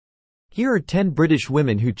Here are 10 British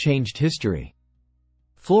women who changed history.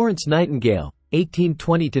 Florence Nightingale,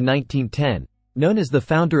 1820–1910, known as the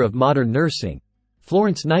founder of modern nursing,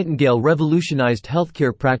 Florence Nightingale revolutionized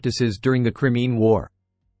healthcare practices during the Crimean War.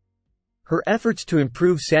 Her efforts to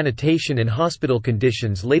improve sanitation and hospital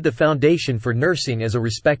conditions laid the foundation for nursing as a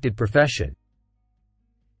respected profession.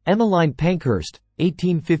 Emmeline Pankhurst,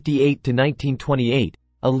 1858–1928,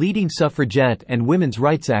 a leading suffragette and women's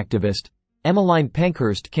rights activist, Emmeline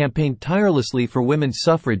Pankhurst campaigned tirelessly for women's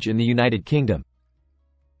suffrage in the United Kingdom.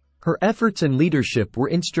 Her efforts and leadership were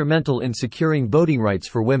instrumental in securing voting rights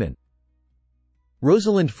for women.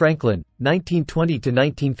 Rosalind Franklin,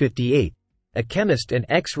 1920–1958, a chemist and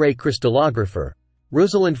X-ray crystallographer,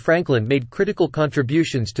 Rosalind Franklin made critical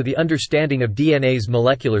contributions to the understanding of DNA's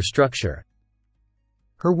molecular structure.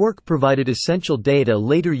 Her work provided essential data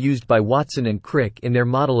later used by Watson and Crick in their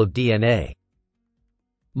model of DNA.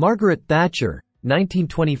 Margaret Thatcher,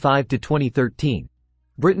 1925–2013,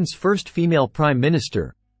 Britain's first female prime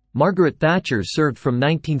minister, Margaret Thatcher served from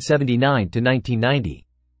 1979 to 1990.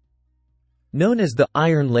 Known as the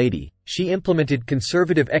Iron Lady, she implemented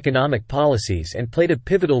conservative economic policies and played a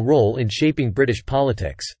pivotal role in shaping British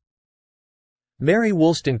politics. Mary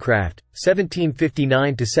Wollstonecraft,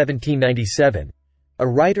 1759–1797, a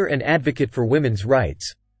writer and advocate for women's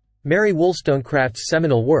rights. Mary Wollstonecraft's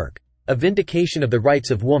seminal work, A Vindication of the Rights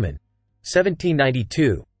of Woman,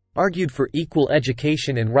 1792, argued for equal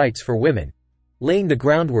education and rights for women, laying the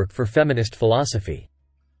groundwork for feminist philosophy.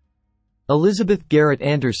 Elizabeth Garrett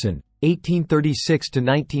Anderson,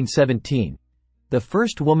 1836–1917, the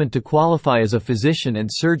first woman to qualify as a physician and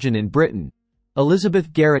surgeon in Britain,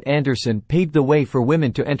 Elizabeth Garrett Anderson paved the way for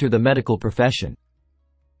women to enter the medical profession.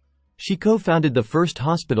 She co-founded the first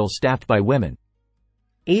hospital staffed by women.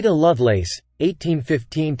 Ada Lovelace,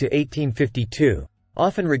 1815–1852,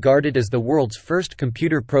 often regarded as the world's first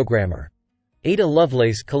computer programmer. Ada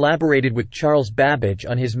Lovelace collaborated with Charles Babbage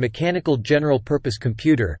on his mechanical general-purpose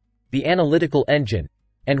computer, the Analytical Engine,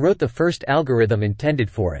 and wrote the first algorithm intended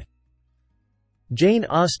for it. Jane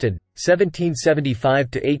Austen,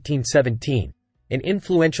 1775–1817, an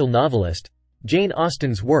influential novelist, Jane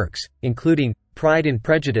Austen's works, including Pride and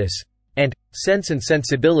Prejudice and Sense and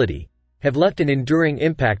Sensibility, have left an enduring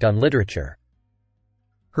impact on literature.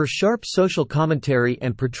 Her sharp social commentary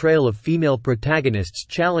and portrayal of female protagonists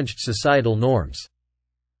challenged societal norms.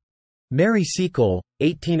 Mary Seacole,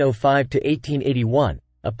 1805–1881,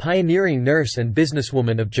 a pioneering nurse and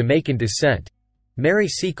businesswoman of Jamaican descent, Mary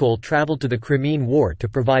Seacole traveled to the Crimean War to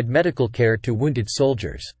provide medical care to wounded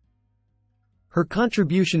soldiers. Her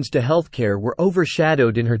contributions to healthcare were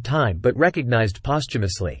overshadowed in her time but recognized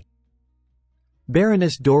posthumously.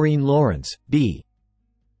 Baroness Doreen Lawrence, b.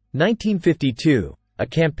 1952, a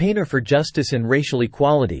campaigner for justice and racial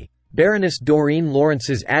equality, Baroness Doreen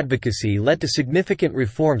Lawrence's advocacy led to significant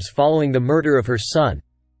reforms following the murder of her son,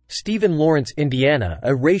 Stephen Lawrence, Indiana,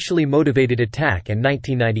 a racially motivated attack in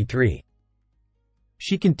 1993.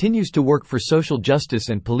 She continues to work for social justice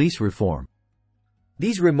and police reform.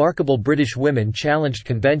 These remarkable British women challenged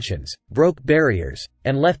conventions, broke barriers,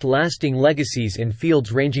 and left lasting legacies in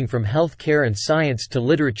fields ranging from healthcare and science to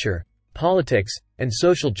literature, politics, and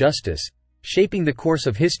social justice, shaping the course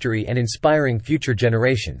of history and inspiring future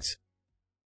generations.